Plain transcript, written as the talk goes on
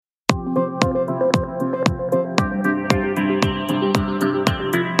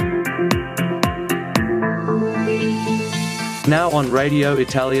now on Radio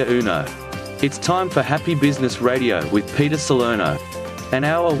Italia Uno. It's time for Happy Business Radio with Peter Salerno, an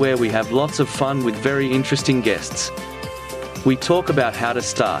hour where we have lots of fun with very interesting guests. We talk about how to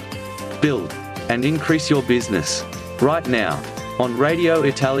start, build, and increase your business, right now, on Radio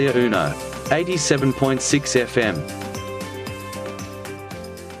Italia Uno, 87.6 FM.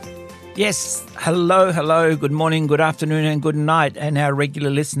 Yes, hello, good morning, good afternoon and good night. And our regular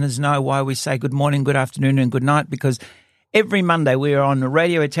listeners know why we say good morning, good afternoon and good night, because every Monday we are on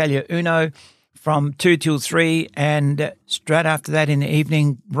Radio Italia Uno from 2 till 3, and straight after that in the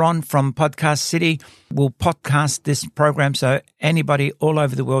evening, Ron from Podcast City will podcast this program so anybody all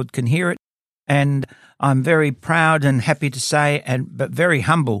over the world can hear it. And I'm very proud and happy to say, but very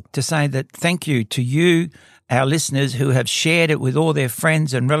humble to say that thank you to you, our listeners who have shared it with all their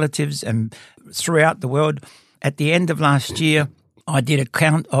friends and relatives and throughout the world. At the end of last year, I did a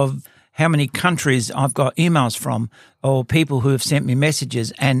count of how many countries I've got emails from or people who have sent me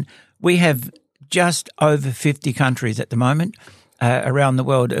messages, and we have just over 50 countries at the moment around the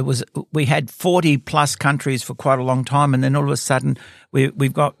world. We had 40 plus countries for quite a long time, and then all of a sudden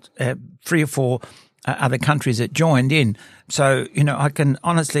we've got 3 or 4 other countries that joined in. So, I can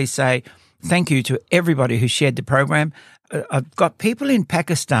honestly say thank you to everybody who shared the program. I've got people in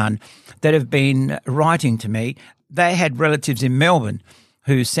Pakistan that have been writing to me. They had relatives in Melbourne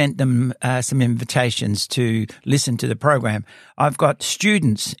who sent them some invitations to listen to the program. I've got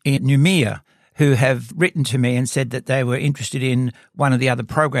students in Noumea who have written to me and said that they were interested in one of the other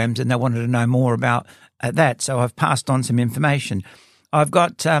programs and they wanted to know more about that. So I've passed on some information. I've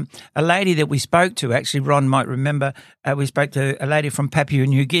got a lady that we spoke to, actually Ron might remember, we spoke to a lady from Papua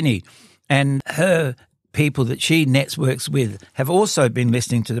New Guinea, and her people that she networks with have also been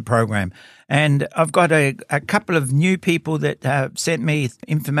listening to the program. And I've got a couple of new people that sent me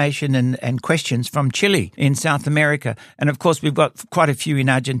information and questions from Chile in South America. And, of course, we've got quite a few in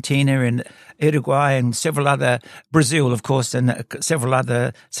Argentina and Uruguay and several other, Brazil, of course, and several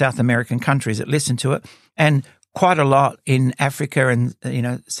other South American countries that listen to it, and quite a lot in Africa and,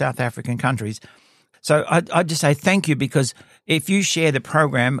 South African countries. So I'd just say thank you, because if you share the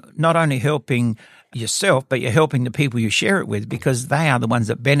program, not only helping yourself, but you're helping the people you share it with, because they are the ones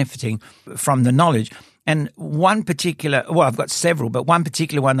that are benefiting from the knowledge. And one particular, I've got several, but one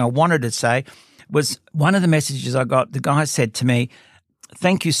particular one I wanted to say was one of the messages I got. The guy said to me,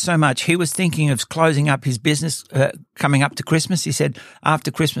 thank you so much. He was thinking of closing up his business coming up to Christmas. He said,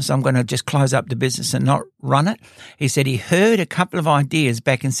 after Christmas, I'm going to just close up the business and not run it. He said he heard a couple of ideas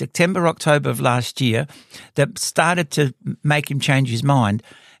back in September, October of last year that started to make him change his mind.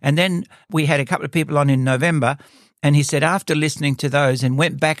 And then we had a couple of people on in November, and he said after listening to those and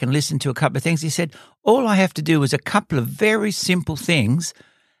went back and listened to a couple of things, he said, all I have to do is a couple of very simple things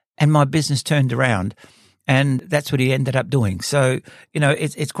and my business turned around. And that's what he ended up doing. So,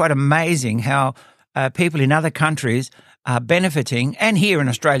 it's quite amazing how people in other countries are benefiting, and here in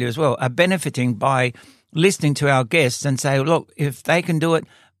Australia as well, are benefiting by listening to our guests and say, look, if they can do it,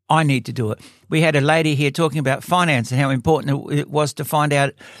 I need to do it. We had a lady here talking about finance and how important it was to find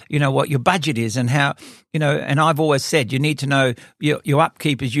out, what your budget is and how, and I've always said you need to know your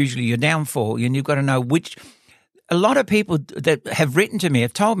upkeep is usually your downfall, and you've got to know which. A lot of people that have written to me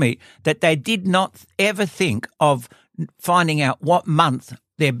have told me that they did not ever think of finding out what month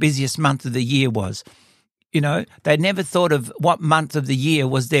their busiest month of the year was. They never thought of what month of the year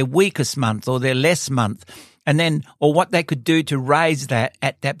was their weakest month or their less month, and then, or what they could do to raise that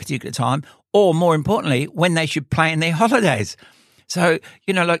at that particular time, or more importantly, when they should plan their holidays. So,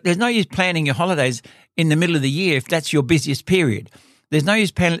 there's no use planning your holidays in the middle of the year if that's your busiest period. There's no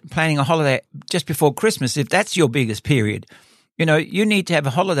use planning a holiday just before Christmas if that's your biggest period. You need to have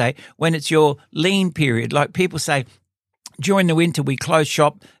a holiday when it's your lean period. Like people say, during the winter we close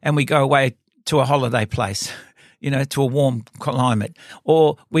shop and we go away to a holiday place, to a warm climate.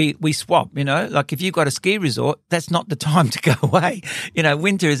 Or we swap, like if you've got a ski resort, that's not the time to go away.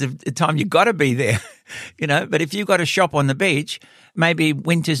 Winter is the time you've got to be there, But if you've got a shop on the beach, maybe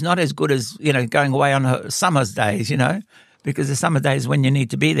winter's not as good as, going away on summer's days, because the summer days when you need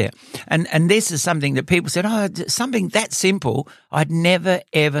to be there. And this is something that people said, something that simple I'd never,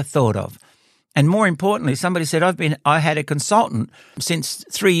 ever thought of. And more importantly, somebody said, I had a consultant since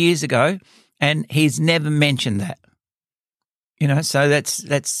 3 years ago and he's never mentioned that. So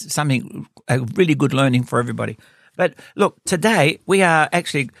that's something, a really good learning for everybody. But look, today we are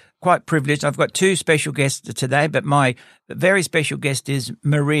actually quite privileged. I've got 2 special guests today, but my very special guest is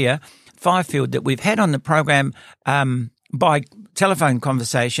Maria Fifield that we've had on the program by telephone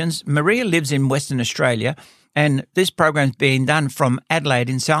conversations. Maria lives in Western Australia, and this program's being done from Adelaide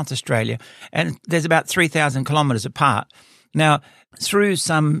in South Australia, and there's about 3,000 kilometres apart. Now, through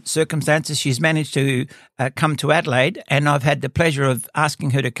some circumstances, she's managed to come to Adelaide, and I've had the pleasure of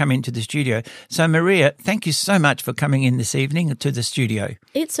asking her to come into the studio. So, Maria, thank you so much for coming in this evening to the studio.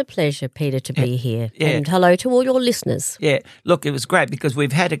 It's a pleasure, Peter, to be here. Yeah. And hello to all your listeners. Yeah, look, it was great because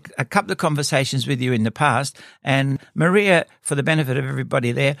we've had a couple of conversations with you in the past, and Maria, for the benefit of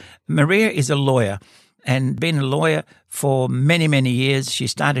everybody there, Maria is a lawyer. And been a lawyer for many, many years. She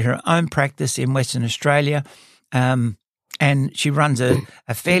started her own practice in Western Australia, and she runs a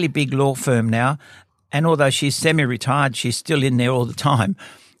fairly big law firm now. And although she's semi-retired, she's still in there all the time.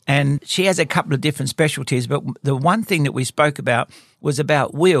 And she has a couple of different specialties, but the one thing that we spoke about was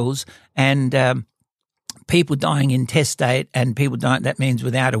about wills and people dying intestate and people dying, that means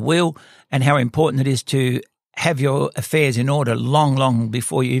without a will, and how important it is to have your affairs in order long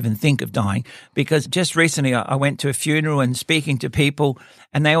before you even think of dying. Because just recently I went to a funeral and speaking to people,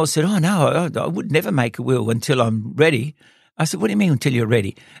 and they all said, oh, no, I would never make a will until I'm ready. I said, what do you mean until you're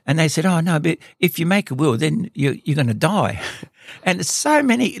ready? And they said, oh, no, but if you make a will, then you're going to die. And so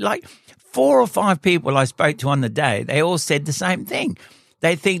many, like 4 or 5 people I spoke to on the day, they all said the same thing.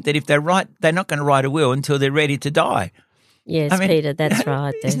 They think that if they're not going to write a will until they're ready to die. Yes, Peter, that's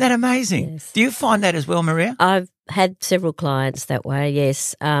right. Isn't that amazing? Yes. Do you find that as well, Maria? I've had several clients that way,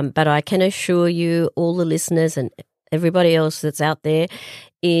 yes. But I can assure you, all the listeners and everybody else that's out there,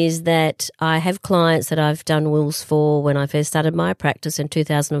 is that I have clients that I've done wills for when I first started my practice in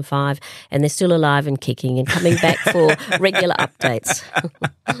 2005, and they're still alive and kicking and coming back for regular updates.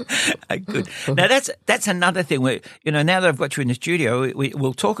 Good. Now that's another thing. Now that I've got you in the studio,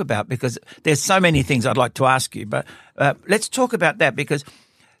 we'll talk about, because there's so many things I'd like to ask you. But let's talk about that, because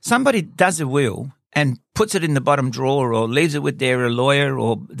somebody does a will and puts it in the bottom drawer or leaves it with their lawyer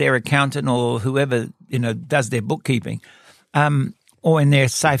or their accountant or whoever does their bookkeeping. Or in their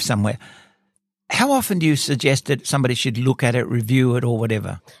safe somewhere. How often do you suggest that somebody should look at it, review it, or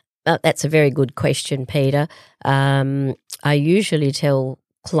whatever? That's a very good question, Peter. I usually tell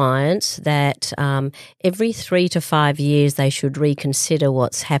clients that every 3 to 5 years they should reconsider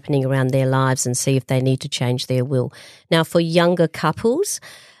what's happening around their lives and see if they need to change their will. Now, for younger couples,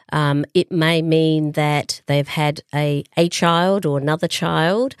 it may mean that they've had a child or another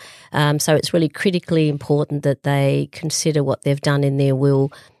child. So it's really critically important that they consider what they've done in their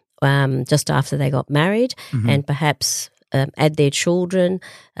will just after they got married, and perhaps add their children.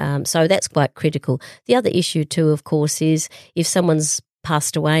 So that's quite critical. The other issue too, of course, is if someone's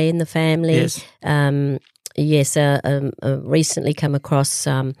passed away in the family. Yes. Recently come across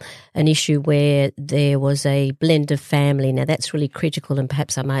an issue where there was a blended family. Now, that's really critical, and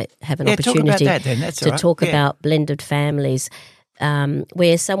perhaps I might have an opportunity to talk about blended families,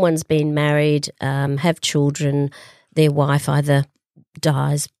 where someone's been married, have children, their wife either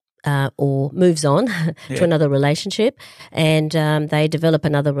dies or moves on to another relationship, and they develop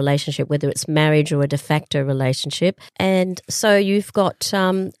another relationship, whether it's marriage or a de facto relationship. And so you've got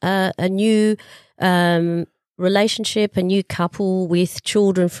a new relationship, a new couple with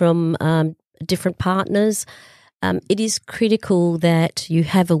children from different partners. It is critical that you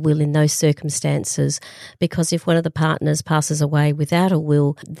have a will in those circumstances, because if one of the partners passes away without a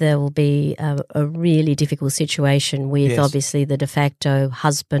will, there will be a really difficult situation with obviously the de facto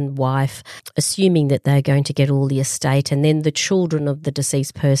husband, wife, assuming that they're going to get all the estate, and then the children of the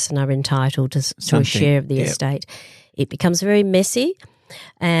deceased person are entitled to a share of the estate. It becomes very messy.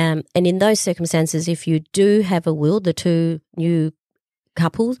 And in those circumstances, if you do have a will, the two new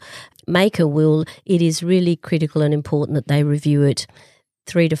couples make a will, it is really critical and important that they review it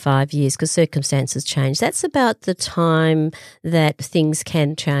 3 to 5 years, because circumstances change. That's about the time that things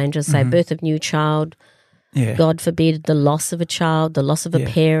can change. I say birth of new child, God forbid, the loss of a child, the loss of a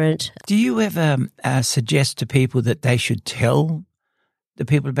parent. Do you ever suggest to people that they should tell the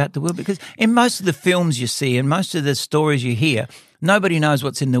people about the will? Because in most of the films you see and most of the stories you hear, nobody knows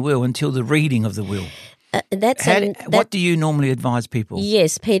what's in the will until the reading of the will. What do you normally advise people?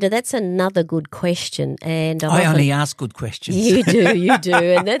 Yes, Peter, that's another good question. And I only ask good questions. You do,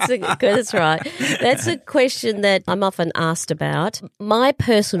 and that's right. That's a question that I'm often asked about. My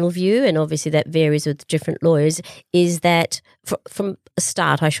personal view, and obviously that varies with different lawyers, is that from a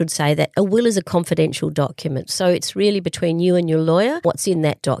start, I should say that a will is a confidential document. So it's really between you and your lawyer what's in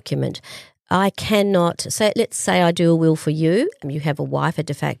that document. I cannot say, let's say I do a will for you, and you have a wife, a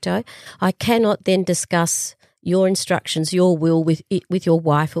de facto. I cannot then discuss your instructions, your will with your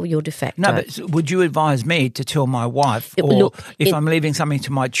wife or your de facto. No, but would you advise me to tell my wife, or if I'm leaving something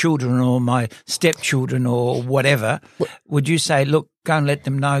to my children or my stepchildren or whatever, would you say, look, go and let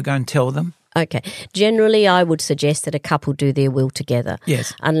them know, go and tell them? Okay. Generally, I would suggest that a couple do their will together.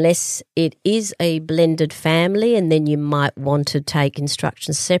 Yes. Unless it is a blended family, and then you might want to take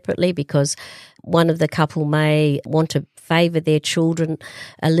instructions separately because one of the couple may want to favour their children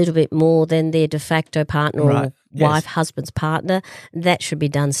a little bit more than their de facto partner or wife, husband's partner. That should be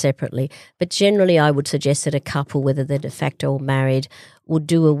done separately. But generally, I would suggest that a couple, whether they're de facto or married, would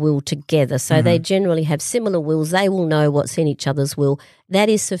do a will together. So they generally have similar wills. They will know what's in each other's will. That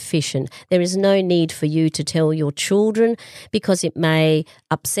is sufficient. There is no need for you to tell your children because it may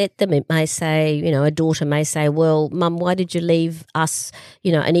upset them. It may say, a daughter may say, well, Mum, why did you leave us,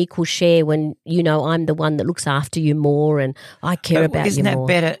 an equal share when, I'm the one that looks after you more and I care about you more.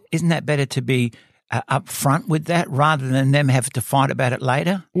 Isn't that better to be up front with that rather than them have to fight about it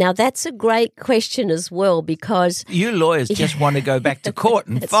later? Now, that's a great question as well because... You lawyers just want to go back to court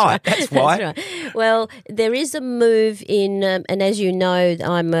and fight. Right. That's why. That's right. Well, there is a move in, and as you know,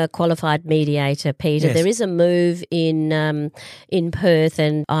 I'm a qualified mediator, Peter. Yes. There is a move in Perth,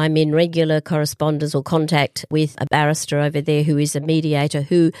 and I'm in regular correspondence or contact with a barrister over there who is a mediator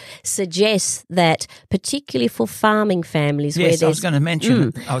who suggests that particularly for farming families where there's... I was going to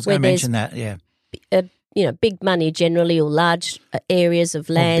mention that, yeah. Big money generally or large areas of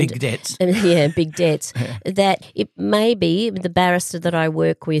land. Or big debts. Big debts. That it may be, the barrister that I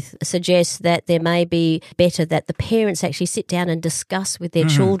work with suggests that there may be better that the parents actually sit down and discuss with their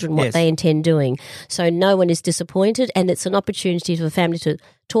children what they intend doing. So no one is disappointed and it's an opportunity for the family to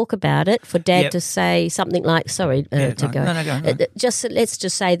talk about it, for Dad to say something like, go. Let's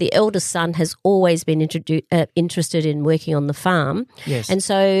just say the eldest son has always been interested in working on the farm. Yes. And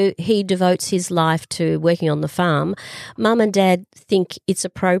so he devotes his life to working on the farm. Mum and Dad think it's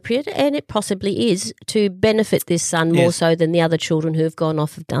appropriate, and it possibly is, to benefit this son more so than the other children who have gone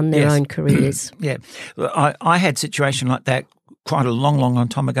off and done their own careers. Yeah. I had a situation like that quite a long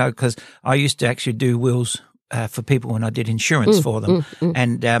time ago because I used to actually do wills for people when I did insurance for them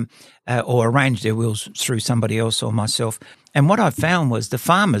and or arrange their wills through somebody else or myself. And what I found was the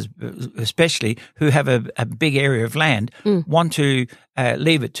farmers, especially who have a big area of land, want to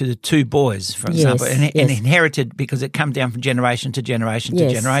leave it to the two boys, for example, and inherited because it comes down from generation to generation to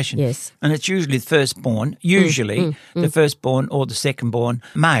generation. Yes. And it's usually the firstborn, the firstborn or the secondborn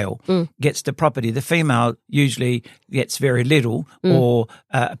male gets the property. The female usually gets very little or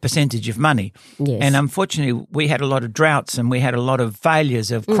a percentage of money. Yes. And unfortunately, we had a lot of droughts and we had a lot of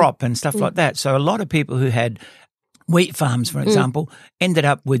failures of crop and stuff like that. So a lot of people who had wheat farms, for example, ended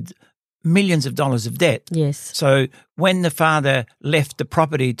up with millions of dollars of debt. Yes. So when the father left the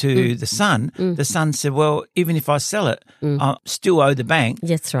property to the son said, well, even if I sell it, I still owe the bank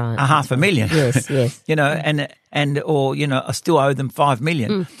That's right. $500,000. Yes. I still owe them $5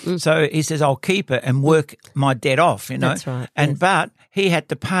 million. So he says, I'll keep it and work my debt off, That's right. But he had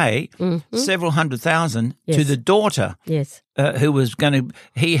to pay several $100,000 to the daughter. Yes. Who was going to,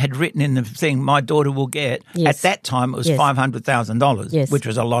 he had written in the thing, my daughter will get, at that time it was $500,000, which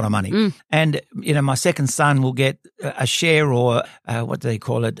was a lot of money. And, my second son will get a share or, what do they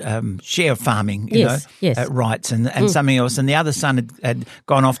call it, share farming, rights and something else. And the other son had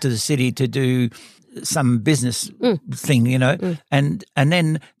gone off to the city to do some business thing, And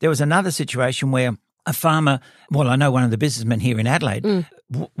then there was another situation where a farmer, well, I know one of the businessmen here in Adelaide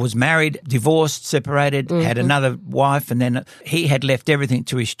was married, divorced, separated, had another wife, and then he had left everything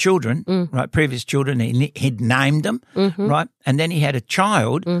to his children, right, previous children. He'd named them, right, and then he had a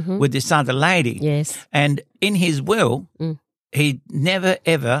child with this other lady. Yes. And in his will, he never,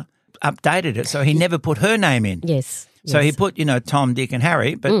 ever updated it, so he never put her name in. Yes. So he put, Tom, Dick and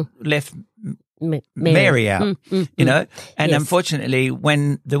Harry, but left Mary out, and unfortunately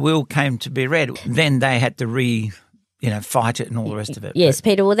when the will came to be read, then they had to fight it and all the rest of it. Yes,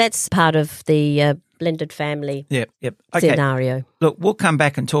 Peter, well, that's part of the blended family scenario. Look, we'll come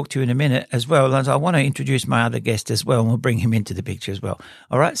back and talk to you in a minute as well. As I want to introduce my other guest as well, and we'll bring him into the picture as well.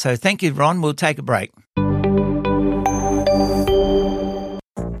 All right, so thank you, Ron. We'll take a break.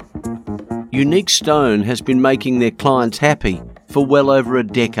 Unique Stone has been making their clients happy for well over a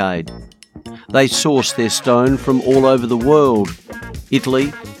decade. They source their stone from all over the world: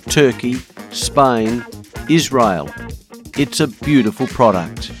 Italy, Turkey, Spain, Israel. It's a beautiful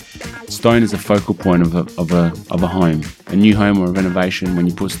product. Stone is a focal point of a home, a new home or a renovation. When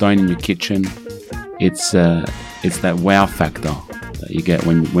you put stone in your kitchen, it's that wow factor that you get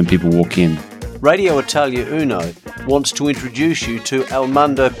when people walk in. Radio Italia Uno wants to introduce you to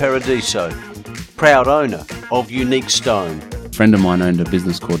Armando Paradiso, proud owner of Unique Stone. A friend of mine owned a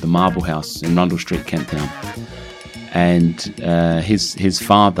business called the Marble House in Rundle Street, Kent Town, and his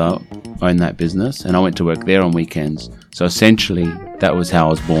father owned that business, and I went to work there on weekends. So essentially, that was how I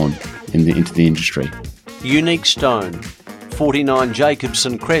was born into the industry. Unique Stone, 49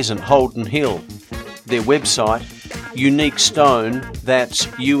 Jacobson Crescent, Holden Hill. Their website, Unique Stone, that's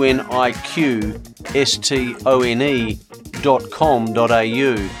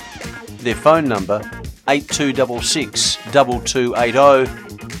uniquestone.com.au. Their phone number, 8266 2280.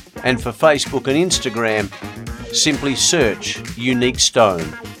 And for Facebook and Instagram, simply search Unique Stone.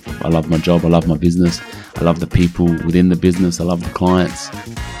 I love my job, I love my business, I love the people within the business, I love the clients.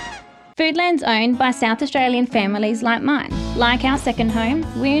 Foodland's owned by South Australian families like mine. Like our second home,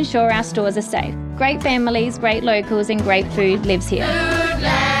 we ensure our stores are safe. Great families, great locals and great food lives here.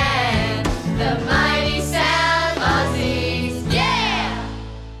 Foodland, the mighty South Aussies, yeah!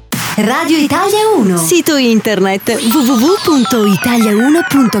 Radio Italia 1, sito internet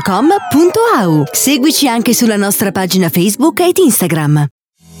www.italia1.com.au. Seguici anche sulla nostra pagina Facebook ed Instagram.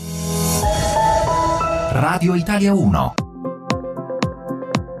 Radio Italia 1.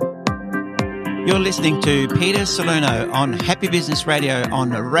 You're listening to Peter Salerno on Happy Business Radio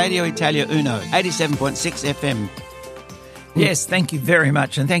on Radio Italia Uno, 87.6 FM. Yes, thank you very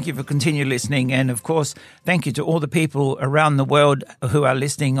much, and thank you for continued listening. And, of course, thank you to all the people around the world who are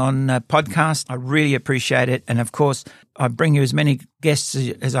listening on podcast. I really appreciate it. And, of course, I bring you as many guests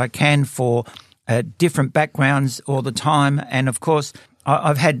as I can for different backgrounds all the time. And, of course,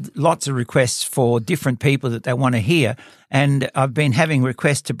 I've had lots of requests for different people that they want to hear, and I've been having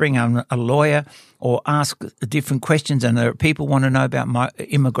requests to bring on a lawyer or ask different questions, and people want to know about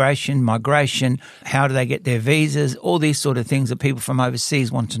immigration, migration, how do they get their visas, all these sort of things that people from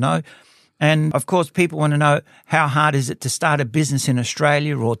overseas want to know. And, of course, people want to know how hard is it to start a business in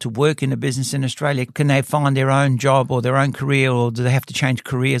Australia or to work in a business in Australia? Can they find their own job or their own career, or do they have to change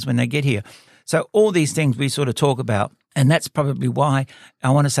careers when they get here? So all these things we sort of talk about. And that's probably why I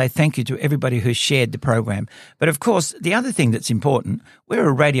want to say thank you to everybody who shared the program. But, of course, the other thing that's important, we're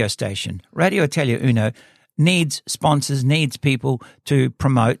a radio station. Radio Italia Uno needs sponsors, needs people to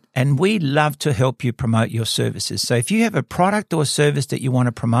promote, and we love to help you promote your services. So if you have a product or service that you want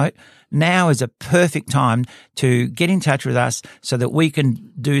to promote, now is a perfect time to get in touch with us so that we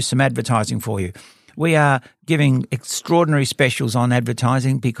can do some advertising for you. We are giving extraordinary specials on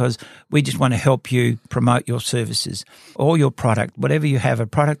advertising because we just want to help you promote your services or your product, whatever you have, a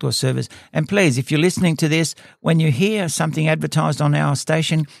product or service. And please, if you're listening to this, when you hear something advertised on our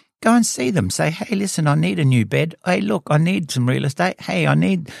station, go and see them. Say, hey, listen, I need a new bed. Hey, look, I need some real estate. Hey, I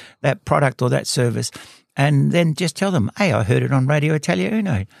need that product or that service. And then just tell them, hey, I heard it on Radio Italia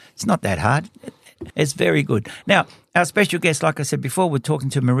Uno. It's not that hard. It's very good. Now, our special guest, like I said before, we're talking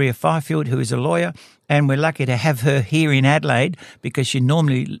to Maria Fifield, who is a lawyer, and we're lucky to have her here in Adelaide because she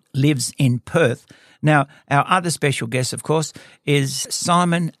normally lives in Perth. Now, our other special guest, of course, is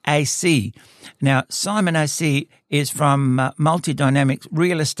Simon AC. Now, Simon AC is from Multidynamics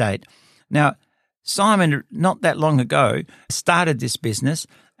Real Estate. Now, Simon, not that long ago, started this business,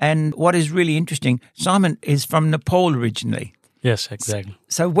 and what is really interesting, Simon is from Nepal originally. Yes, exactly.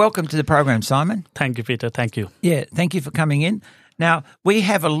 So welcome to the program, Simon. Thank you, Peter. Thank you. Yeah, thank you for coming in. Now, we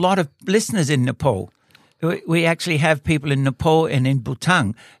have a lot of listeners in Nepal. We actually have people in Nepal and in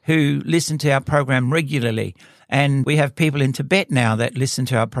Bhutan who listen to our program regularly. And we have people in Tibet now that listen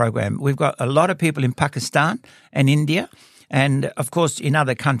to our program. We've got a lot of people in Pakistan and India and, of course, in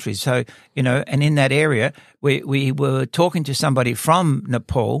other countries. So, you know, and in that area, we were talking to somebody from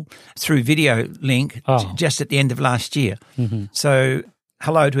Nepal through video link just at the end of last year. Mm-hmm. So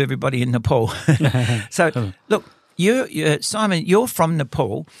hello to everybody in Nepal. So, look, Simon, you're from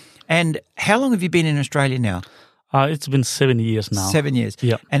Nepal. And how long have you been in Australia now? It's been 7 years now. 7 years.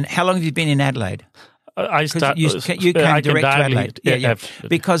 Yeah. And how long have you been in Adelaide? You came direct to Adelaide. Yeah.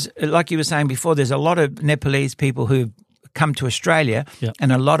 Because, like you were saying before, there's a lot of Nepalese people who've come to Australia,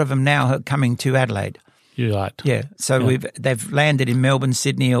 and a lot of them now are coming to Adelaide. You're right. Yeah. So they've landed in Melbourne,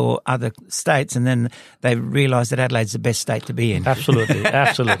 Sydney, or other states, and then they realise that Adelaide's the best state to be in. Absolutely.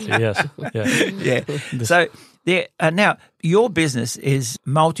 Yes. Yeah. So now your business is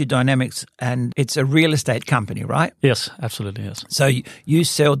Multidynamics, and it's a real estate company, right? Yes, absolutely. Yes. So you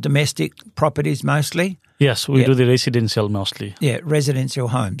sell domestic properties mostly? Yes, we do the residential mostly. Yeah, residential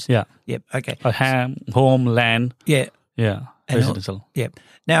homes. Yeah. Yep. Okay. Home, land. Yeah. Yeah. Residential. Yep.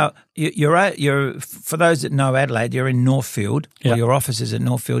 Now, you're for those that know Adelaide, you're in Northfield, or your office is in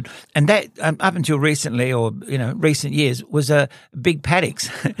Northfield, and that up until recently, or recent years, was a big paddocks.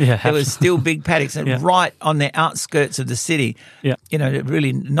 Yeah, it was still big paddocks, and right on the outskirts of the city. Yeah.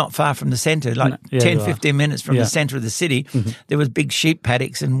 Really not far from the centre, like 10-15 minutes from the centre of the city. Mm-hmm. There was big sheep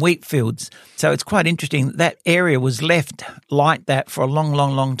paddocks and wheat fields. So it's quite interesting that area was left like that for a long,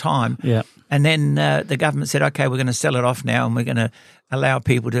 long, long time. Yeah. And then the government said, okay, we're going to sell it off now and we're going to allow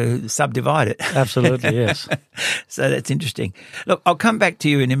people to subdivide it. Absolutely, yes. So that's interesting. Look, I'll come back to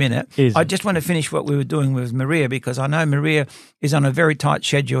you in a minute. Easy. I just want to finish what we were doing with Maria, because I know Maria is on a very tight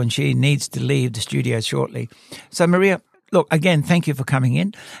schedule and she needs to leave the studio shortly. So Maria, look, again, thank you for coming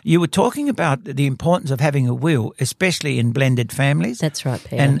in. You were talking about the importance of having a will, especially in blended families. That's right,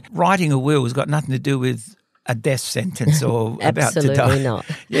 Peter. And writing a will has got nothing to do with a death sentence or about to die. Absolutely not.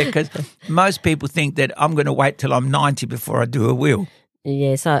 Yeah, because most people think that I'm going to wait till I'm 90 before I do a will.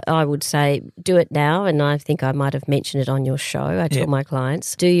 Yes, I would say do it now, and I think I might have mentioned it on your show. I tell my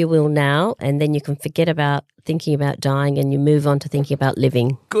clients, do your will now, and then you can forget about thinking about dying and you move on to thinking about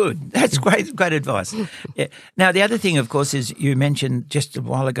living. Good. That's great advice. Yeah. Now, the other thing, of course, is you mentioned just a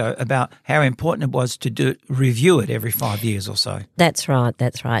while ago about how important it was to review it every 5 years or so. That's right.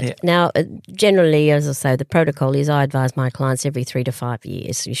 Yeah. Now, generally, as I say, the protocol is I advise my clients every 3 to 5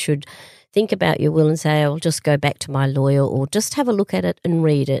 years. You should think about your will and say, I'll just go back to my lawyer, or just have a look at it and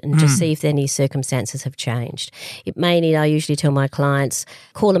read it and just see if any circumstances have changed. It may need, I usually tell my clients,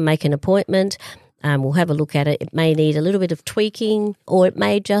 call and make an appointment. We'll have a look at it. It may need a little bit of tweaking, or it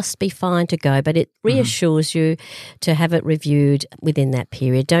may just be fine to go, but it reassures you to have it reviewed within that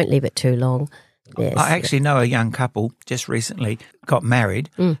period. Don't leave it too long. Yes. I actually know a young couple just recently got married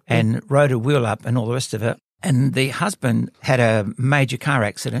and wrote a will up and all the rest of it. And the husband had a major car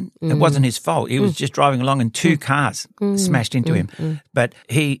accident. It wasn't his fault. He was just driving along and two cars smashed into him. But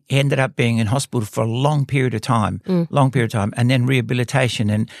he ended up being in hospital for a long period of time, and then rehabilitation.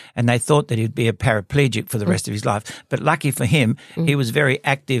 And they thought that he'd be a paraplegic for the rest of his life. But lucky for him, he was very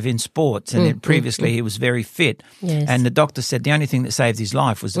active in sports, and previously he was very fit. Yes. And the doctor said the only thing that saved his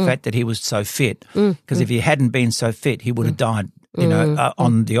life was the fact that he was so fit. Because if he hadn't been so fit, he would have died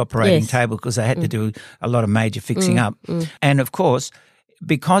on the operating table, because they had to do a lot of major fixing up. And of course,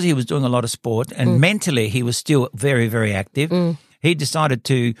 because he was doing a lot of sport and mentally he was still very, very active, he decided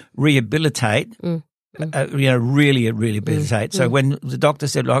to rehabilitate, really rehabilitate. So when the doctor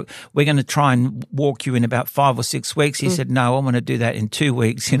said, look, we're going to try and walk you in about 5 or 6 weeks, he said, no, I want to do that in 2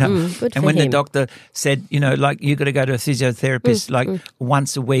 weeks, Good And when for the him. doctor said, like, you got to go to a physiotherapist like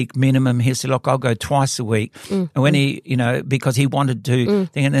once a week minimum, he said, look, I'll go twice a week. And when he, because he wanted to,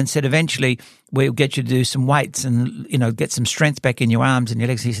 and then said, eventually we'll get you to do some weights and, get some strength back in your arms and your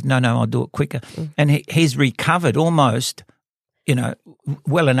legs. He said, no, I'll do it quicker. And he's recovered almost,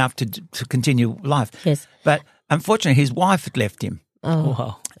 well enough to continue life. Yes. But unfortunately, his wife had left him. Oh.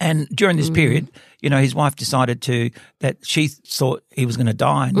 Wow. And during this period, his wife decided that she thought he was going to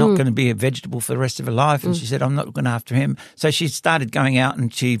die, not going to be a vegetable for the rest of her life. And she said, I'm not looking after him. So she started going out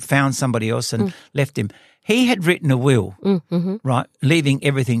and she found somebody else and left him. He had written a will, right, leaving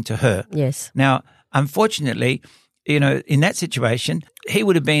everything to her. Yes. Now, unfortunately, in that situation, he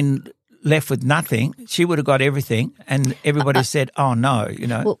would have been left with nothing. She would have got everything, and everybody said, oh, no,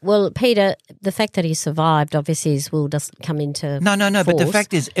 Well, Peter, the fact that he survived, obviously his will doesn't come into No, but the force.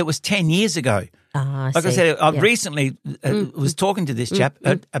 fact is it was 10 years ago. I Like I see. said, I Yeah. recently was talking to this chap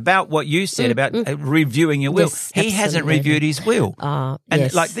about what you said about reviewing your will. Yes, he hasn't absolutely. reviewed his will. And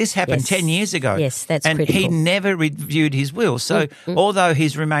yes, like this happened yes. 10 years ago. Yes, that's and critical. he never reviewed his will. So although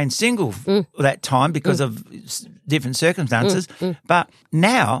he's remained single that time because of different circumstances, but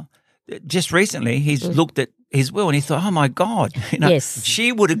now, just recently, he's looked at his will and he thought, oh my God, Yes.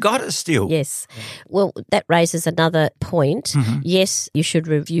 she would have got it still. Yes. Well, that raises another point. Yes, you should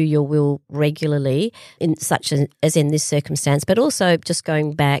review your will regularly, in such as in this circumstance, but also just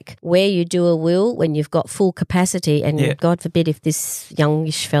going back where you do a will when you've got full capacity, and God forbid if this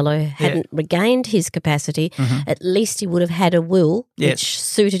youngish fellow hadn't regained his capacity, at least he would have had a will which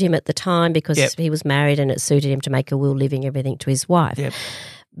suited him at the time, because he was married and it suited him to make a will leaving everything to his wife. Yep.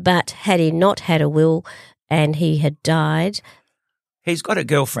 But had he not had a will and he had died, He's got a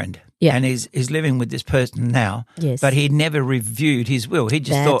girlfriend. Yeah. And he's living with this person now. Yes. But he never reviewed his will. He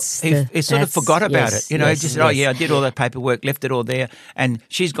just That's thought, he sort of that's- forgot about yes, it. He yes, just said, oh, yes. yeah, I did all that paperwork, left it all there. And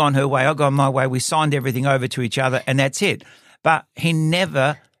she's gone her way, I've gone my way. We signed everything over to each other and that's it. But he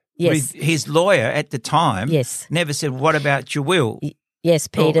never, Yes. his lawyer at the time Yes. never said, what about your will? yes,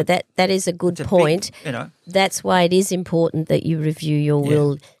 Peter, Well, that is a good It's a point. big, That's why it is important that you review your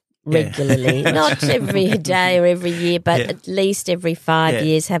will regularly, not every day or every year, but at least every 5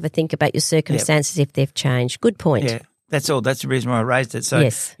 years. Have a think about your circumstances if they've changed. Good point. Yeah. That's all. That's the reason why I raised it. So,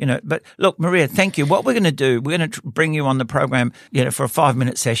 Yes. but look, Maria, thank you. What we're going to do, we're going to bring you on the program, for a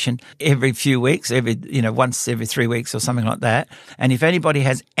 5-minute session every few weeks, once every 3 weeks or something like that. And if anybody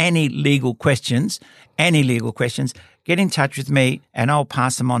has any legal questions, get in touch with me and I'll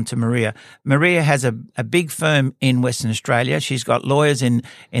pass them on to Maria. Maria has a big firm in Western Australia. She's got lawyers in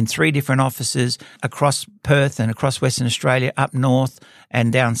 3 different offices across Perth and across Western Australia, up north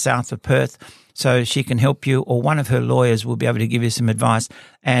and down south of Perth. So she can help you, or one of her lawyers will be able to give you some advice.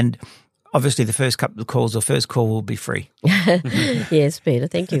 And obviously the first couple of calls or first call will be free. Yes, Peter,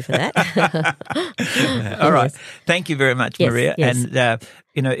 thank you for that. All right. Thank you very much, Maria. Yes. And,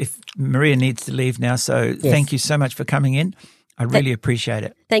 if Maria needs to leave now, so thank you so much for coming in. I really appreciate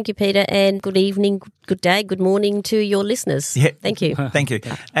it. Thank you, Peter, and good evening, good day, good morning to your listeners. Yeah. Thank you. Thank you.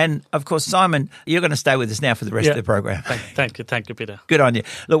 And, of course, Simon, you're going to stay with us now for the rest of the program. Thank you, Peter. Good on you.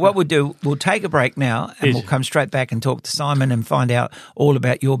 Look, what we'll do, we'll take a break now and we'll come straight back and talk to Simon and find out all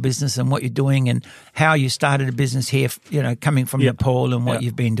about your business and what you're doing and how you started a business here, coming from Nepal and what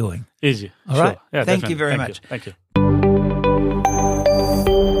you've been doing. Easy. All right? Yeah, Thank you very much. Thank you.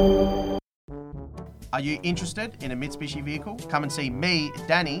 Are you interested in a Mitsubishi vehicle? Come and see me,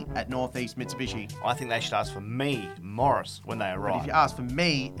 Danny, at Northeast Mitsubishi. I think they should ask for me, Morris, when they arrive. But if you ask for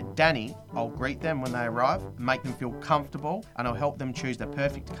me, Danny, I'll greet them when they arrive, make them feel comfortable, and I'll help them choose the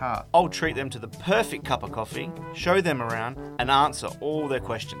perfect car. I'll treat them to the perfect cup of coffee, show them around, and answer all their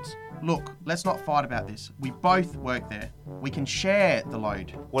questions. Look, let's not fight about this. We both work there. We can share the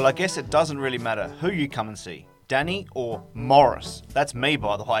load. Well, I guess it doesn't really matter who you come and see. Danny or Morris. That's me,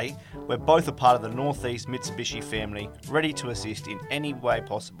 by the way. We're both a part of the Northeast Mitsubishi family, ready to assist in any way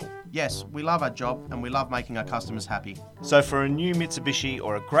possible. Yes, we love our job and we love making our customers happy. So for a new Mitsubishi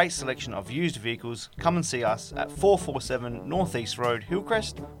or a great selection of used vehicles, come and see us at 447 Northeast Road,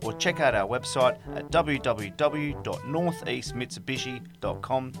 Hillcrest, or check out our website at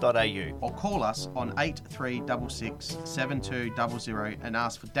www.northeastmitsubishi.com.au. Or call us on 8366 7200 and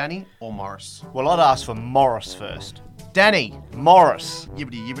ask for Danny or Morris. Well, I'd ask for Morris first. Danny! Morris!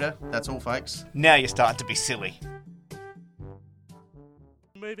 Yibbity yibbita, that's all folks. Now you're starting to be silly.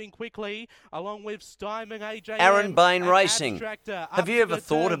 Moving quickly along with Steinman, AJ. Aaron Bain Racing. Have you ever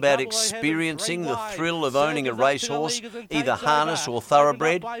thought about experiencing the thrill of owning a racehorse, either harness or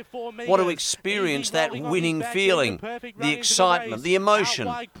thoroughbred? Want to experience that winning feeling, the excitement, the emotion,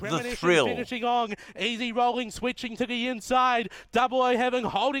 the thrill? Finishing on, easy rolling, switching to the inside. Double O Heaven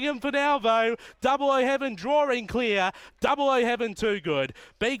holding him for now though. Double O Heaven drawing clear. Double O Heaven too good.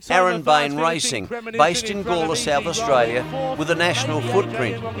 Aaron Bain Racing, based in Gawler, South Australia, with a national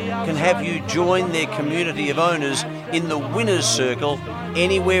footprint, can have you join their community of owners in the winner's circle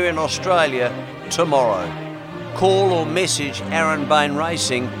anywhere in Australia tomorrow. Call or message Aaron Bain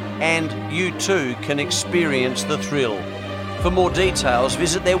Racing and you too can experience the thrill. For more details,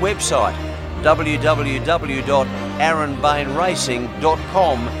 visit their website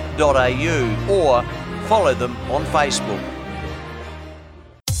www.aaronbainracing.com.au or follow them on Facebook.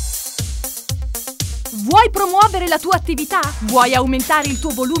 Vuoi promuovere la tua attività? Vuoi aumentare il tuo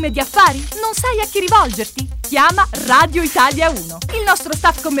volume di affari? Non sai a chi rivolgerti? Chiama Radio Italia 1. Il nostro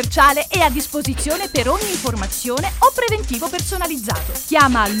staff commerciale è a disposizione per ogni informazione o preventivo personalizzato.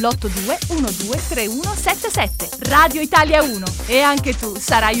 Chiama all'82 12 3177. Radio Italia 1. E anche tu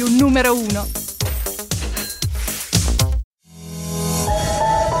sarai un numero 1.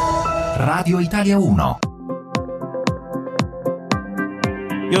 Radio Italia 1.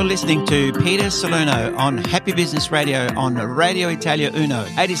 You're listening to Peter Salerno on Happy Business Radio on Radio Italia Uno,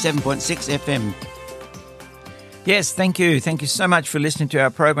 87.6 FM. Yes, thank you. Thank you so much for listening to our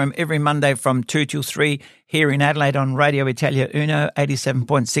program every Monday from 2 till 3 here in Adelaide on Radio Italia Uno,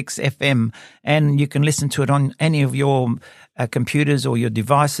 87.6 FM. And you can listen to it on any of your computers or your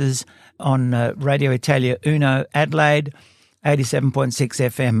devices on Radio Italia Uno Adelaide, 87.6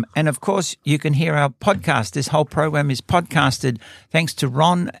 FM. And of course, you can hear our podcast. This whole program is podcasted thanks to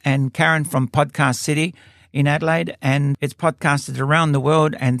Ron and Karen from Podcast City in Adelaide, and it's podcasted around the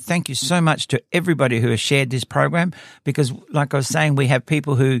world. And thank you so much to everybody who has shared this program, because like I was saying, we have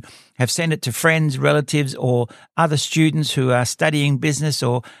people who have sent it to friends, relatives, or other students who are studying business,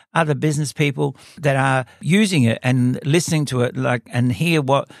 or other business people that are using it and listening to it, and hear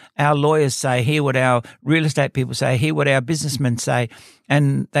what our lawyers say, hear what our real estate people say, hear what our businessmen say,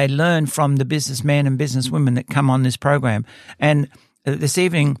 and they learn from the businessmen and businesswomen that come on this program. And this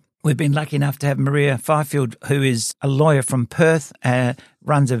evening, we've been lucky enough to have Maria Fifield, who is a lawyer from Perth,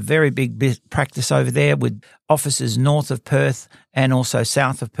 runs a very big practice over there with offices north of Perth and also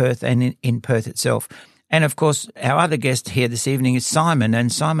south of Perth and in Perth itself. And, of course, our other guest here this evening is Simon.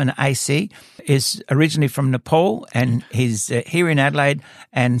 And Simon AC is originally from Nepal, and he's here in Adelaide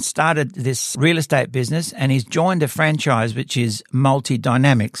and started this real estate business, and he's joined a franchise which is Multi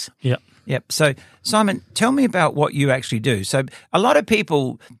Dynamics. Yeah. Yep. So, Simon, tell me about what you actually do. So, a lot of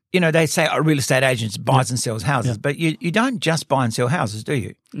people, they say real estate agents buys and sells houses, but you don't just buy and sell houses, do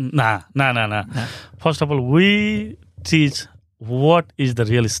you? Nah. First of all, we teach what is the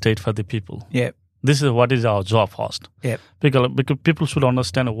real estate for the people. Yep. This is what is our job first. Yep. Because people should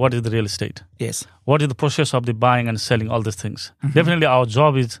understand what is the real estate. Yes. What is the process of the buying and selling, all these things. Definitely our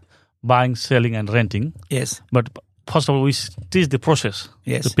job is buying, selling and renting. Yes. But first of all, we teach the process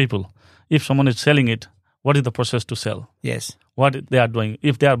to people. If someone is selling it, what is the process to sell? Yes. What they are doing.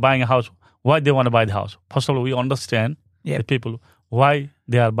 If they are buying a house, why they want to buy the house. First of all, we understand the people, why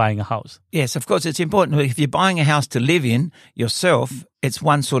they are buying a house. Yes, of course, it's important. If you're buying a house to live in yourself, it's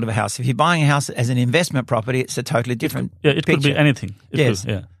one sort of a house. If you're buying a house as an investment property, it's a totally different it picture. could be anything. Yes.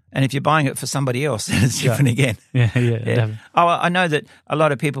 And if you're buying it for somebody else, it's different again. Yeah. Oh, I know that a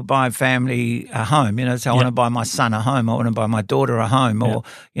lot of people buy family a home, so I want to buy my son a home, I want to buy my daughter a home, or,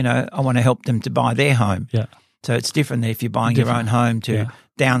 I want to help them to buy their home. Yeah. So it's different if you're buying your own home to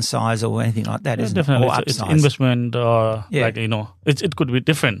downsize or anything like that, isn't definitely. it? Or it's upsize. Investment or it could be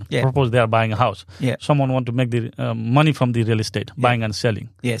different. Yeah. Suppose they are buying a house. Yeah. Someone want to make the money from the real estate, buying and selling.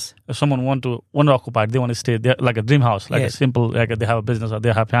 Yes. If someone want to occupy, they want to stay there like a dream house, like a simple, like they have a business or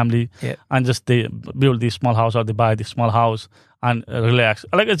they have family, and just they build the small house or they buy the small house and relax.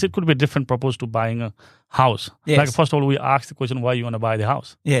 Like it could be different purpose to buying a house. Yes. Like first of all, we ask the question, why you want to buy the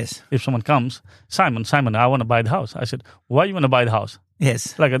house? Yes. If someone comes, Simon, I want to buy the house. I said, why you want to buy the house?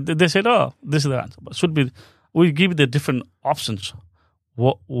 Yes. Like they said, oh, this is the answer. But we give the different options.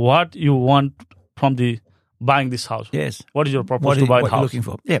 What you want from the buying this house? Yes. What is your purpose to buy the house? What you're looking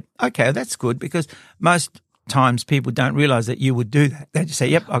for? Yeah. Okay, that's good because most times people don't realize that you would do that. They just say,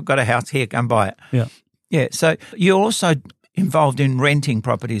 yep, I've got a house here, come buy it. Yeah. Yeah. So you're also involved in renting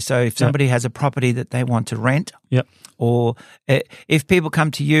properties. So if somebody has a property that they want to rent, or if people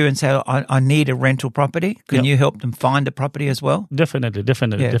come to you and say, I need a rental property, can you help them find a property as well? Definitely.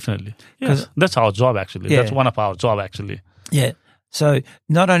 Yes. That's our job, actually. That's one of our job, actually. Yeah. So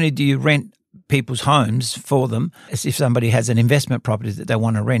not only do you rent people's homes for them, as if somebody has an investment property that they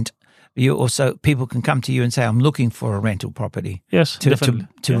want to rent, you also, people can come to you and say, I'm looking for a rental property. Yes, definitely.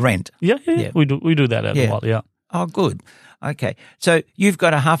 To rent. Yeah. We do that as well, yeah. Oh, good. Okay. So you've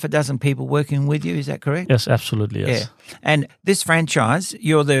got a half a dozen people working with you, is that correct? Yes, absolutely, yes. Yeah. And this franchise,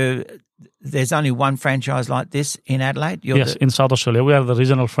 there's only one franchise like this in Adelaide? In South Australia. We are the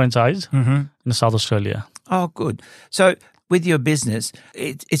regional franchise in South Australia. Oh, good. So with your business,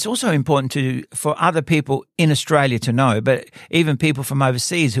 it's also important for other people in Australia to know, but even people from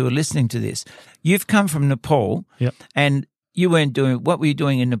overseas who are listening to this. You've come from Nepal, and what were you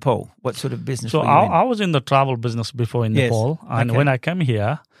doing in Nepal? What sort of business were you in? I was in the travel business before in Nepal, and when I came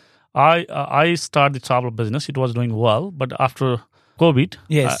here, I started the travel business. It was doing well, but after COVID,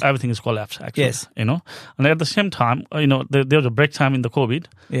 everything is collapsed, actually. Yes. And at the same time, there was a break time in the COVID,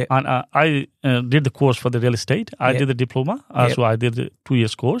 and I did the course for the real estate. I did the diploma, so I did the 2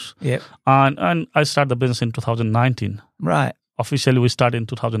 years course, and I started the business in 2019. Right. Officially, we started in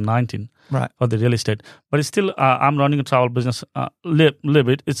 2019 for the real estate. But it's still, I'm running a travel business little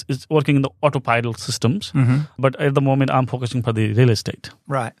bit. It's working in the autopilot systems. But at the moment, I'm focusing for the real estate.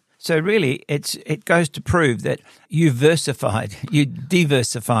 Right. So really, it goes to prove that you diversified. You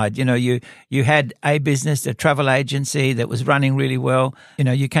had a business, a travel agency that was running really well.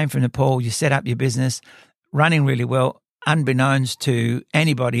 You came from Nepal, you set up your business, running really well, unbeknownst to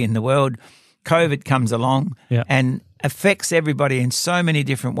anybody in the world. COVID comes along and affects everybody in so many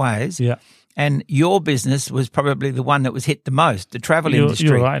different ways. Yeah. And your business was probably the one that was hit the most, the travel industry.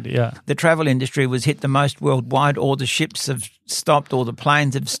 You're right, yeah. The travel industry was hit the most worldwide. All the ships have stopped, all the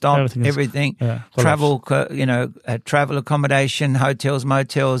planes have stopped, everything. Travel, travel accommodation, hotels,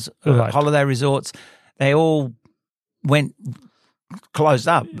 motels, holiday resorts, they all went closed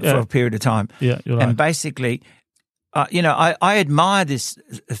up for a period of time. Yeah, you're right. And basically, I admire the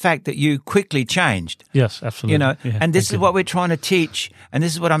fact that you quickly changed. Yes, absolutely. And this is what we're trying to teach, and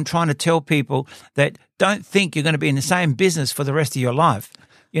this is what I'm trying to tell people, that don't think you're going to be in the same business for the rest of your life.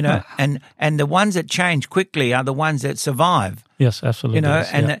 And the ones that change quickly are the ones that survive. Yes, absolutely.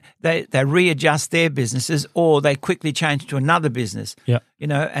 And they readjust their businesses, or they quickly change to another business. Yeah.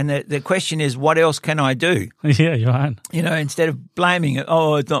 And the question is, what else can I do? Yeah, you're right. Instead of blaming it,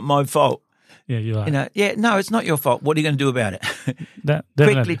 it's not my fault. Yeah, you are. No, it's not your fault. What are you going to do about it?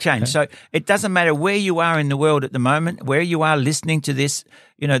 Definitely. Quickly change. So it doesn't matter where you are in the world at the moment, where you are listening to this.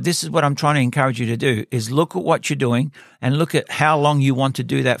 This is what I'm trying to encourage you to do: is look at what you're doing and look at how long you want to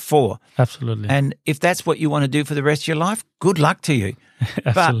do that for. Absolutely. And if that's what you want to do for the rest of your life, good luck to you.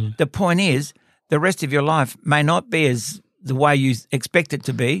 But the point is, the rest of your life may not be as the way you expect it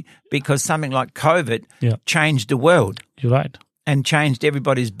to be, because something like COVID changed the world. You're right. And changed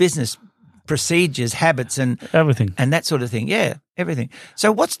everybody's business procedures, habits, and everything. And that sort of thing. Yeah, everything.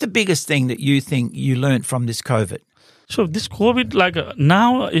 So what's the biggest thing that you think you learned from this COVID? So this COVID, like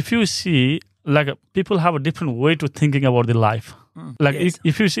now, if you see, like people have a different way to thinking about the life. Like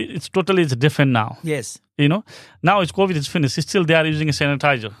if you see, it's different now. Yes. You know, now it's COVID is finished. It's still they are using a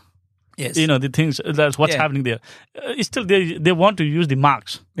sanitizer. Yes. You know, the things, that's what's happening there. It's still they want to use the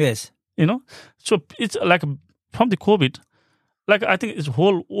masks. Yes. You know, so it's like from the COVID, like I think it's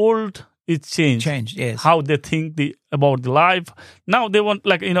whole world it's changed. Yes. How they think about the life. Now they want,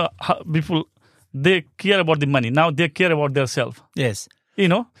 like, you know, people, they care about the money. Now they care about themselves. Yes. You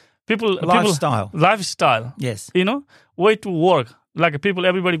know, lifestyle. Yes. You know, way to work. Like people,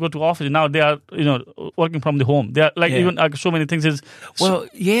 everybody go to office. Now they are, you know, working from the home. They are like even like so many things is. Well,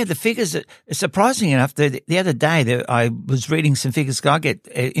 the figures are surprising enough. The other day I was reading some figures. I get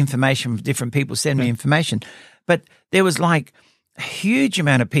information from different people, send me information, but there was like a huge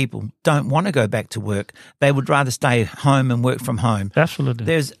amount of people don't want to go back to work. They would rather stay home and work from home. Absolutely.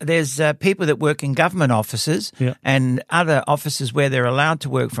 There's people that work in government offices and other offices where they're allowed to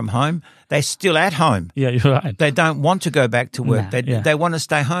work from home. They're still at home. Yeah, you're right. They don't want to go back to work. They want to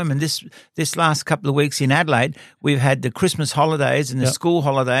stay home. And this last couple of weeks in Adelaide, we've had the Christmas holidays and the school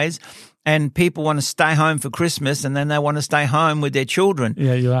holidays, and people want to stay home for Christmas, and then they want to stay home with their children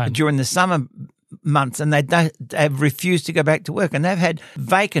during the summer months, and they've refused to go back to work, and they've had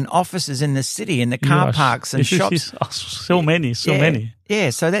vacant offices in the city, in the car parks and shops. So many. Yeah,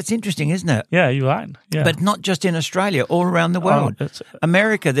 so that's interesting, isn't it? Yeah, you're right. Yeah. But not just in Australia, all around the world.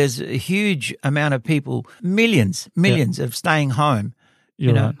 America, there's a huge amount of people, millions of staying home.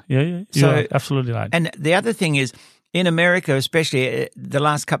 You're right. Yeah. You're absolutely right. And the other thing is, in America, especially the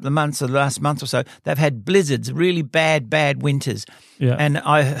last couple of months or the last month or so, they've had blizzards, really bad winters. Yeah. And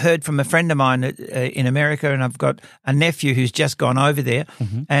I heard from a friend of mine in America, and I've got a nephew who's just gone over there,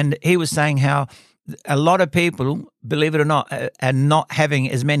 and he was saying how a lot of people, believe it or not, are not having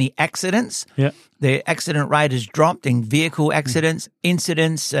as many accidents. Yeah. The accident rate has dropped in vehicle accidents,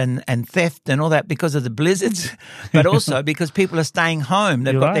 incidents and theft and all that because of the blizzards, but also because people are staying home.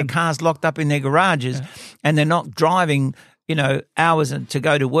 They've got their cars locked up in their garages and they're not driving, you know, hours to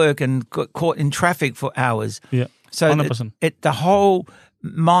go to work and got caught in traffic for hours. Yeah, so 100%. The whole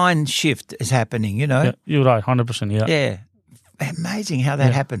mind shift is happening, you know. Yeah, you're right, 100%, yeah. Yeah. Amazing how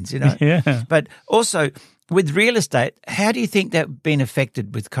that happens, you know. Yeah. But also with real estate, how do you think that's been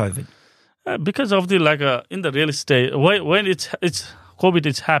affected with COVID? Because of the in the real estate, when it's COVID,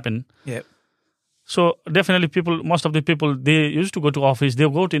 it's happened. Yeah. So definitely most of the people, they used to go to office, they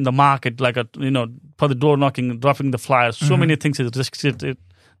go to in the market, for the door knocking, dropping the flyers. So many things is restricted.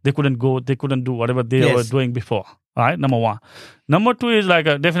 They couldn't go, they couldn't do whatever they were doing before. All right, number one. Number two is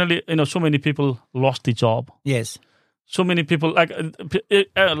definitely, so many people lost the job. Yes. So many people,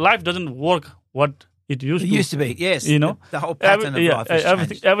 life doesn't work what it used to be, yes. You know, the whole pattern of life has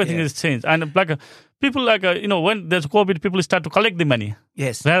changed. Everything is changed, and people when there's COVID, people start to collect the money,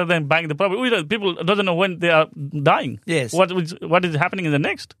 yes, rather than buying the property. People doesn't know when they are dying, yes, what is happening in the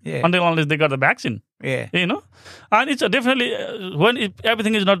next, unless they got the vaccine, and it's definitely when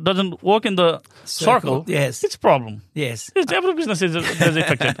everything is doesn't work in the circle, yes, it's a problem, yes. Every business is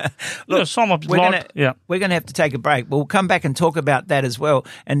affected. Look, we're going to have to take a break. We'll come back and talk about that as well.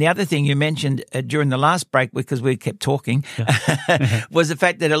 And the other thing you mentioned during the last break, because we kept talking, was the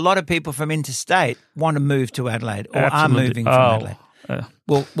fact that a lot of people from interstate want to move to Adelaide or are moving from Adelaide.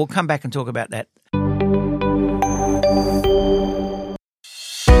 We'll come back and talk about that.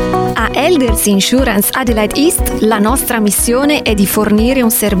 A Elders Insurance Adelaide East la nostra missione è di fornire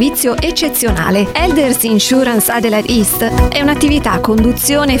un servizio eccezionale. Elders Insurance Adelaide East è un'attività a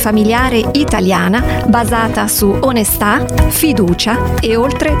conduzione familiare italiana basata su onestà, fiducia e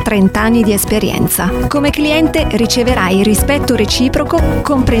oltre 30 anni di esperienza. Come cliente riceverai rispetto reciproco,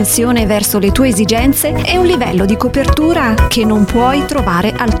 comprensione verso le tue esigenze e un livello di copertura che non puoi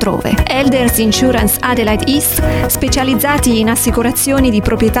trovare altrove. Elders Insurance Adelaide East, specializzati in assicurazioni di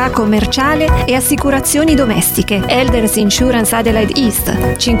proprietà commerciale e assicurazioni domestiche. Elders Insurance Adelaide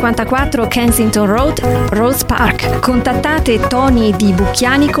East, 54 Kensington Road, Rose Park. Contattate Tony Di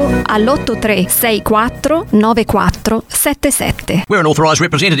Bucchianico all'8364 9477. We're an authorised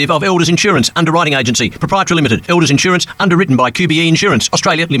representative of Elders Insurance Underwriting Agency, Proprietary Limited. Elders Insurance, underwritten by QBE Insurance,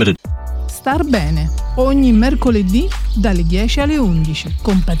 Australia Limited. Star bene, ogni mercoledì dalle 10 alle 11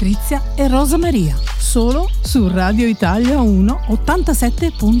 con Patrizia e Rosa Maria, solo su Radio Italia 1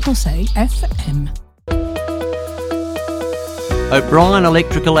 87.6 FM. O'Brien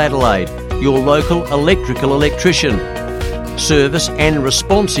Electrical Adelaide, your local electrical electrician. service and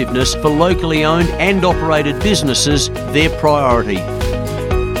responsiveness for locally owned and operated businesses their priority.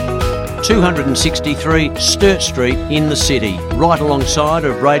 263 Sturt Street in the city, right alongside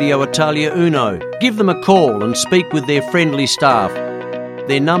of Radio Italia Uno. Give them a call and speak with their friendly staff.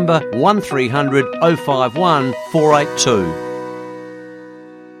 Their number 1300 051 482.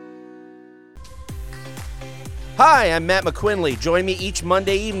 Hi, I'm Matt McQuinley. Join me each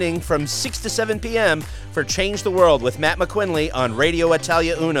Monday evening from 6 to 7 p.m. for Change the World with Matt McQuinley on Radio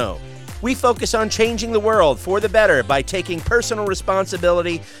Italia Uno. We focus on changing the world for the better by taking personal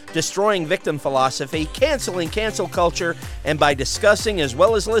responsibility, destroying victim philosophy, canceling cancel culture, and by discussing as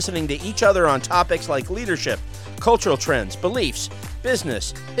well as listening to each other on topics like leadership, cultural trends, beliefs,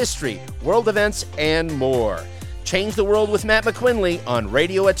 business, history, world events, and more. Change the World with Matt McQuinley on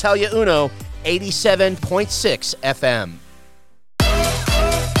Radio Italia Uno, 87.6 FM.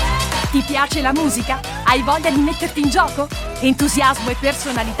 Ti piace la musica? Hai voglia di metterti in gioco? Entusiasmo e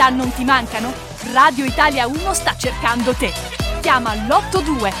personalità non ti mancano? Radio Italia 1 sta cercando te. Chiama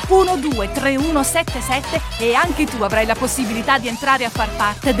l'82123177 e anche tu avrai la possibilità di entrare a far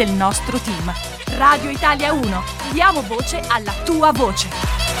parte del nostro team. Radio Italia 1, diamo voce alla tua voce.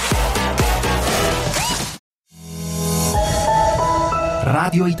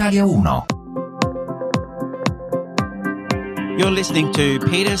 Radio Italia 1. You're listening to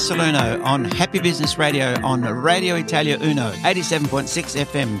Peter Salerno on Happy Business Radio on Radio Italia Uno, 87.6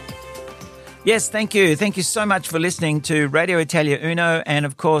 FM. Yes, thank you. Thank you so much for listening to Radio Italia Uno and,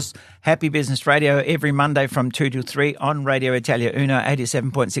 of course, Happy Business Radio every Monday from 2 to 3 on Radio Italia Uno,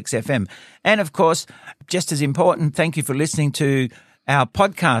 87.6 FM. And, of course, just as important, thank you for listening to our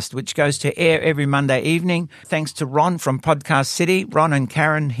podcast, which goes to air every Monday evening. Thanks to Ron from Podcast City. Ron and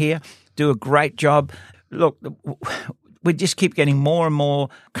Karen here do a great job. Look, we just keep getting more and more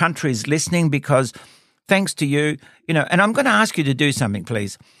countries listening because thanks to you, and I'm going to ask you to do something,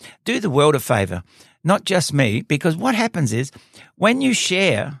 please. Do the world a favor, not just me, because what happens is when you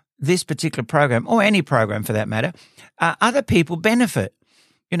share this particular program, or any program for that matter, other people benefit.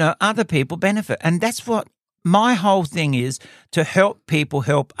 Other people benefit. And that's what my whole thing is, to help people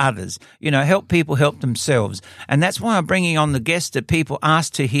help others, help people help themselves. And that's why I'm bringing on the guests that people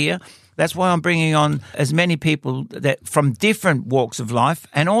ask to hear. That's why I'm bringing on as many people that from different walks of life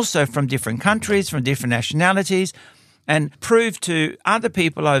and also from different countries, from different nationalities, and prove to other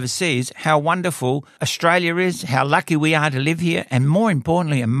people overseas how wonderful Australia is, how lucky we are to live here, and more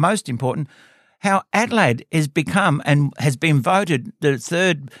importantly and most important, how Adelaide has become and has been voted the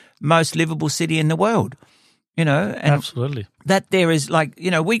third most livable city in the world. And absolutely. That there is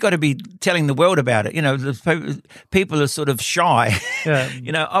we got to be telling the world about it. The people are sort of shy.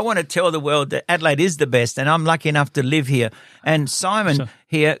 Yeah. I want to tell the world that Adelaide is the best, and I'm lucky enough to live here. And Simon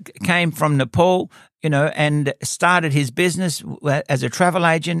here came from Nepal, and started his business as a travel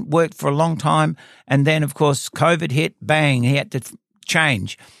agent, worked for a long time. And then, of course, COVID hit, bang, he had to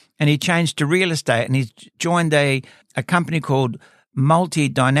change. And he changed to real estate, and he joined a company called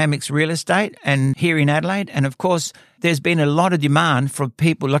Multi-Dynamics Real Estate, and here in Adelaide. And of course, there's been a lot of demand from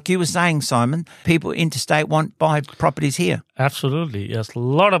people, like you were saying, Simon, people interstate want to buy properties here. Absolutely, yes. A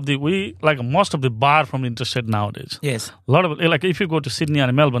lot of most of the bar from interstate nowadays. Yes. A lot of if you go to Sydney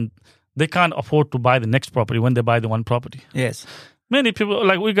and Melbourne, they can't afford to buy the next property when they buy the one property. Yes. Many people,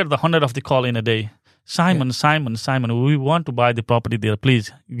 we get the 100 of the call in a day. Simon, we want to buy the property there.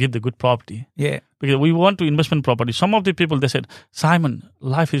 Please give the good property. Yeah. Because we want to investment property. Some of the people, they said, Simon,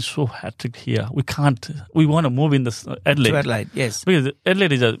 life is so hectic here. We want to move in this Adelaide. To Adelaide, yes. Because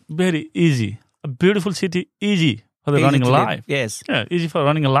Adelaide is a very easy, a beautiful city, easy for running a life. Yes. Yeah, easy for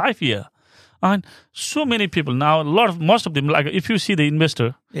running a life here. And so many people now, most of them, if you see the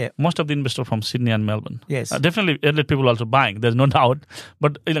investor, most of the investor from Sydney and Melbourne. Yes. Definitely Adelaide people also buying, there's no doubt.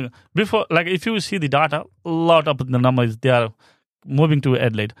 But before, if you see the data, a lot of the numbers, they are moving to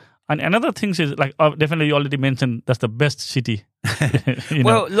Adelaide. And another thing is, definitely you already mentioned, that's the best city.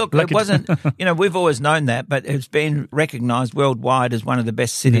 Well, look, it wasn't, we've always known that, but it's been recognised worldwide as one of the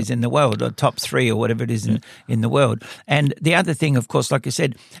best cities in the world, or top 3 or whatever it is in the world. And the other thing, of course, like you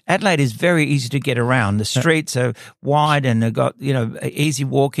said, Adelaide is very easy to get around. The streets are wide and they've got, easy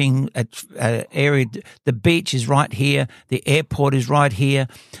walking area. The beach is right here. The airport is right here.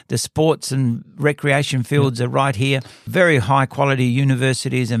 The sports and recreation fields are right here. Very high quality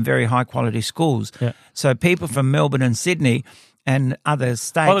universities and very high quality schools. Yeah. So people from Melbourne and Sydney and other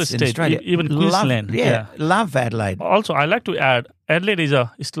states in Australia, even Queensland, love Adelaide. Also, I like to add, Adelaide is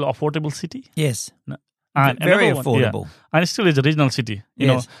still an affordable city. Yes, and very affordable, and it still is a regional city. You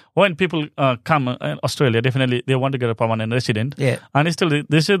know, when people come Australia, definitely they want to get a permanent resident. Yeah, and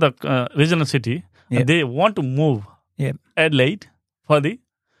this is the regional city, and they want to move Adelaide for the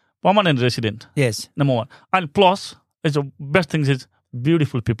permanent resident. Yes. Number one. And plus, it's the best thing is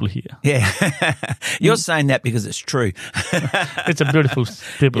beautiful people here. Yeah. You're saying that because it's true. It's a beautiful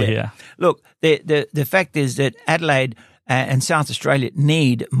people here. Look, the fact is that Adelaide and South Australia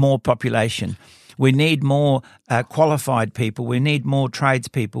need more population. We need more qualified people. We need more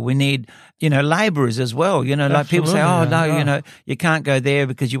tradespeople. We need, labourers as well. Like people say, you can't go there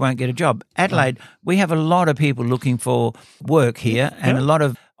because you won't get a job. Adelaide, we have a lot of people looking for work here and a lot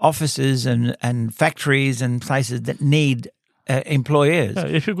of offices and factories and places that need employers.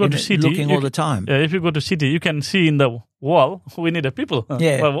 If you go to city, looking all the time. If you go to city, you can see in the wall we need a people.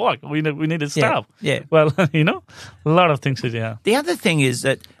 For work. We need a staff. Yeah. Well, a lot of things. Yeah. The other thing is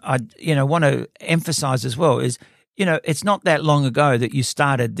that I want to emphasize as well is it's not that long ago that you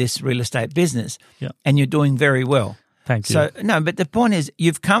started this real estate business, and you're doing very well. Thank you. So but the point is,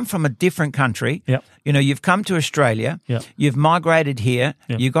 you've come from a different country. Yeah. You've come to Australia. Yeah. You've migrated here.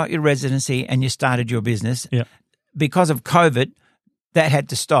 Yeah. You got your residency, and you started your business. Yeah. Because of COVID, that had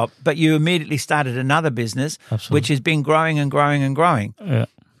to stop. But you immediately started another business, Absolutely. which has been growing and growing and growing. Yeah.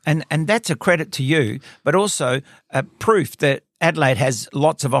 And that's a credit to you, but also a proof that Adelaide has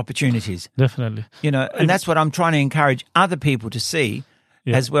lots of opportunities. Definitely. And that's what I'm trying to encourage other people to see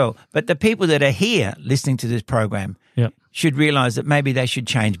as well. But the people that are here listening to this program should realise that maybe they should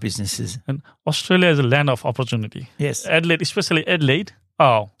change businesses. And Australia is a land of opportunity. Yes. Adelaide, especially Adelaide,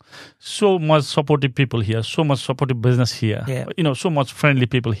 so much supportive people here, so much supportive business here, so much friendly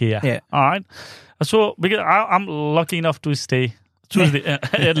people here. Yeah. All right. So because I'm lucky enough to choose the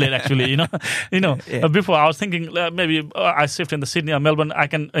Adelaide actually, before I was thinking maybe I shift in the Sydney or Melbourne, I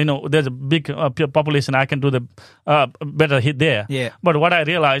can, there's a big population, I can do the better hit there. Yeah. But what I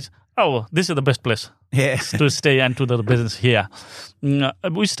realized, this is the best place to stay and to the business here.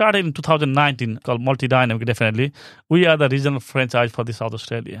 We started in 2019 called Multi-Dynamic, definitely. We are the regional franchise for the South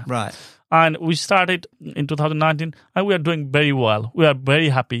Australia. Right. And we started in 2019 and we are doing very well. We are very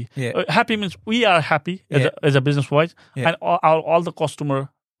happy. Yeah. Happy means we are happy as a business-wise and all the customers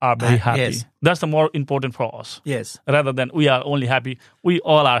are very happy. Yes. That's the more important for us. Yes. Rather than we are only happy, we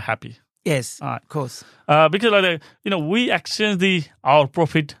all are happy. Yes, of course. Because we exchange our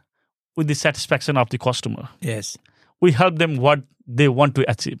profit with the satisfaction of the customer. Yes. We help them what they want to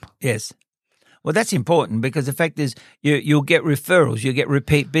achieve. Yes. Well, that's important because the fact is you'll get referrals, you'll get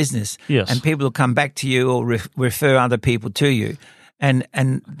repeat business. Yes. And people will come back to you or refer other people to you. And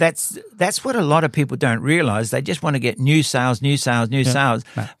that's what a lot of people don't realise. They just want to get new sales. No.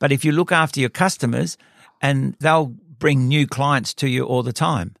 But if you look after your customers, and they'll bring new clients to you all the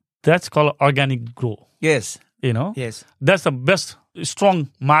time. That's called organic growth. Yes. Yes. That's the best strong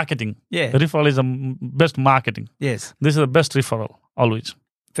marketing. Yeah. Referral is the best marketing. Yes. This is the best referral, always.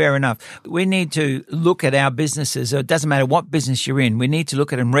 Fair enough. We need to look at our businesses. It doesn't matter what business you're in. We need to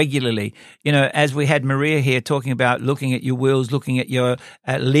look at them regularly. As we had Maria here talking about looking at your wills, looking at your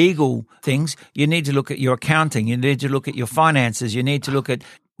legal things, you need to look at your accounting. You need to look at your finances. You need to look at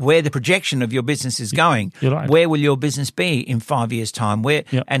where the projection of your business is going. You're right. Where will your business be in 5 years' time?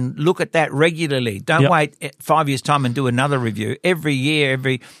 And look at that regularly. Don't wait 5 years' time and do another review. Every year,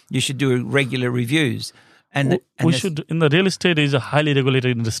 you should do regular reviews. And we should, in the real estate is a highly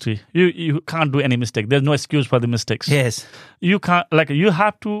regulated industry. You can't do any mistake. There's no excuse for the mistakes. Yes. You can't, you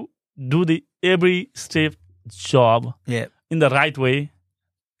have to do the every step job in the right way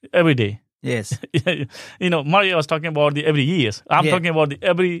every day. Yes. Maria was talking about the every years. I'm talking about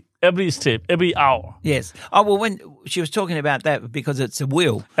the every step, every hour. Yes. Oh, well, when she was talking about that because it's a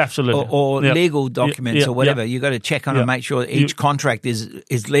will. Absolutely. Or legal documents or whatever. You got to check on and make sure each contract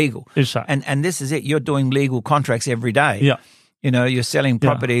is legal. Exactly. And this is it. You're doing legal contracts every day. Yeah. You're selling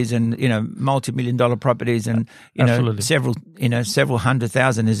properties and, multi-million-dollar properties and, several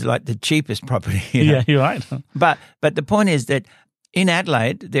 $100,000 is like the cheapest property. Yeah, you're right. But the point is that in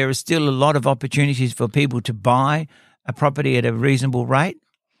Adelaide, there is still a lot of opportunities for people to buy a property at a reasonable rate.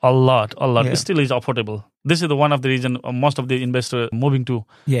 A lot. Yeah. It still is affordable. This is one of the reasons most of the investors are moving to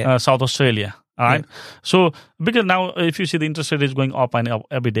South Australia. All right. Yeah. So, because now if you see the interest rate is going up and up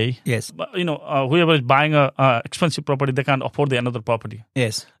every day. Yes. But, whoever is buying a expensive property, they can't afford the another property.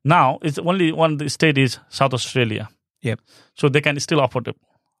 Yes. Now, it's only one state is South Australia. Yep. So, they can still afford it.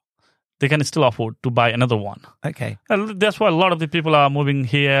 They can still afford to buy another one. Okay. And that's why a lot of the people are moving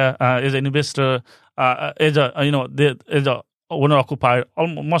here as an investor, as a owner-occupier.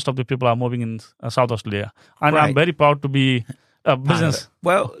 Most of the people are moving in South Australia. And Right. I'm very proud to be a business.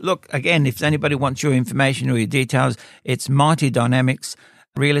 Well, look, again, if anybody wants your information or your details, it's Mighty Dynamics.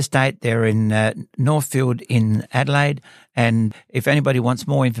 real estate. They're in Northfield in Adelaide. And if anybody wants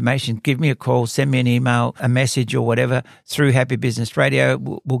more information, give me a call, send me an email, a message or whatever through Happy Business Radio.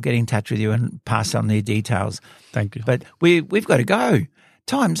 We'll get in touch with you and pass on the details. Thank you. But we've got to go.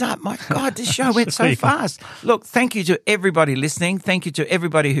 Time's up. My God, this show went so fast. Look, thank you to everybody listening. Thank you to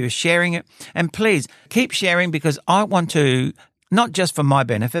everybody who is sharing it. And please keep sharing, because I want to, not just for my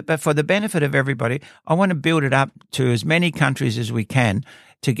benefit, but for the benefit of everybody, I want to build it up to as many countries as we can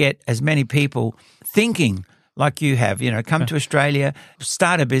to get as many people thinking like you have. Come to Australia,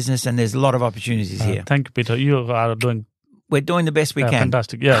 start a business, and there's a lot of opportunities here. Thank you, Peter. We're doing the best we can.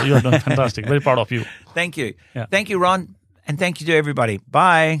 Fantastic. Yeah, you're doing fantastic. Very proud of you. Thank you. Yeah. Thank you, Ron. And thank you to everybody.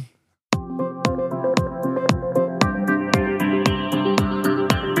 Bye.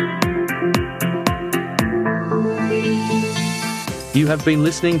 You have been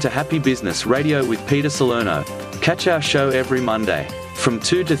listening to Happy Business Radio with Peter Salerno. Catch our show every Monday from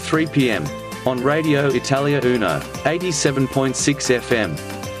 2 to 3 p.m. on Radio Italia Uno, 87.6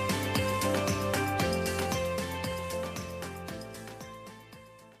 FM.